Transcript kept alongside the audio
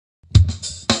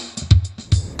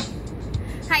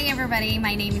Hi everybody,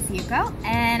 my name is Yuko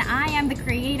and I am the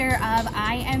creator of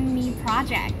I Am Me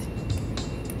Project.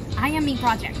 I Am Me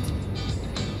Project.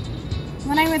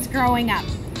 When I was growing up,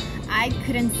 I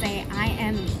couldn't say I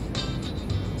am me.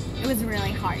 It was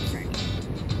really hard for me.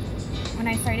 When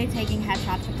I started taking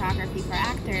headshot photography for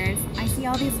actors, I see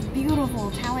all these beautiful,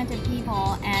 talented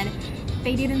people and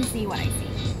they didn't see what I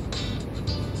see.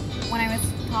 When I was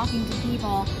talking to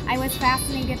people, I was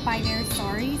fascinated by their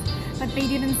stories, but they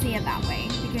didn't see it that way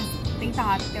because they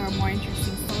thought there were more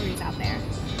interesting stories out there.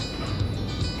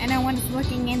 And I was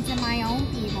looking into my own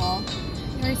people.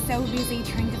 They were so busy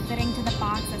trying to fit into the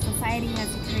box that society has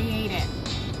created.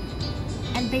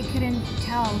 And they couldn't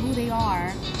tell who they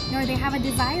are, nor they have a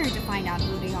desire to find out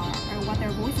who they are or what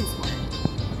their voices were.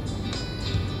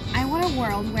 I want a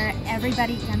world where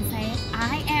everybody can say,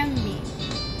 I am me.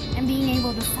 And being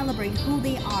able to celebrate who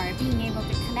they are, being able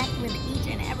to connect with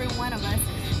each and every one of us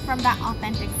from that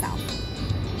authentic self.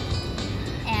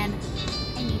 And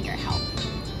I need your help.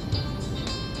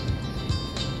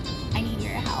 I need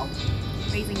your help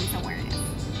raising this awareness.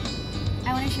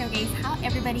 I want to showcase how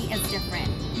everybody is different,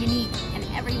 unique in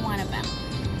every one of them.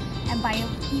 And by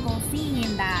people seeing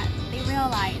in that, they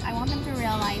realize, I want them to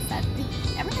realize that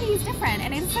everybody is different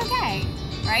and it's okay,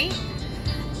 right?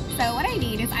 So what I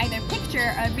need is either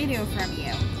picture or video from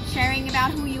you, sharing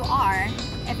about who you are.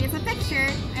 If it's a picture,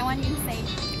 I want you to say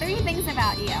 3 things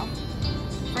about you.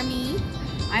 For me,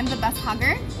 I'm the best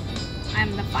hugger,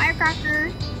 I'm the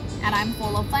firecracker, and I'm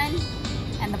full of fun.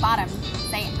 And the bottom,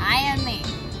 say I am me,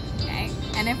 okay?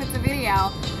 And if it's a video,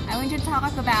 I want you to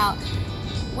talk about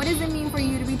what does it mean for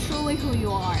you to be truly who you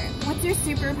are? What's your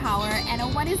superpower and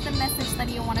what is the message that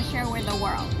you want to share with the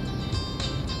world?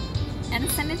 And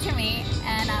send it to me,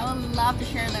 and I would love to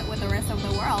share that with the rest of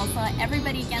the world so that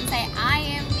everybody can say I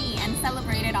am me and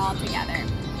celebrate it all together.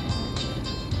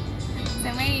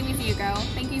 So my name is Yuko.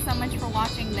 Thank you so much for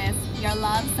watching this. Your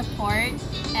love, support,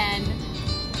 and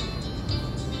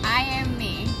I am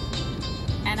me.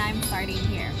 And I'm starting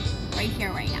here,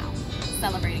 right now,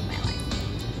 celebrating my life.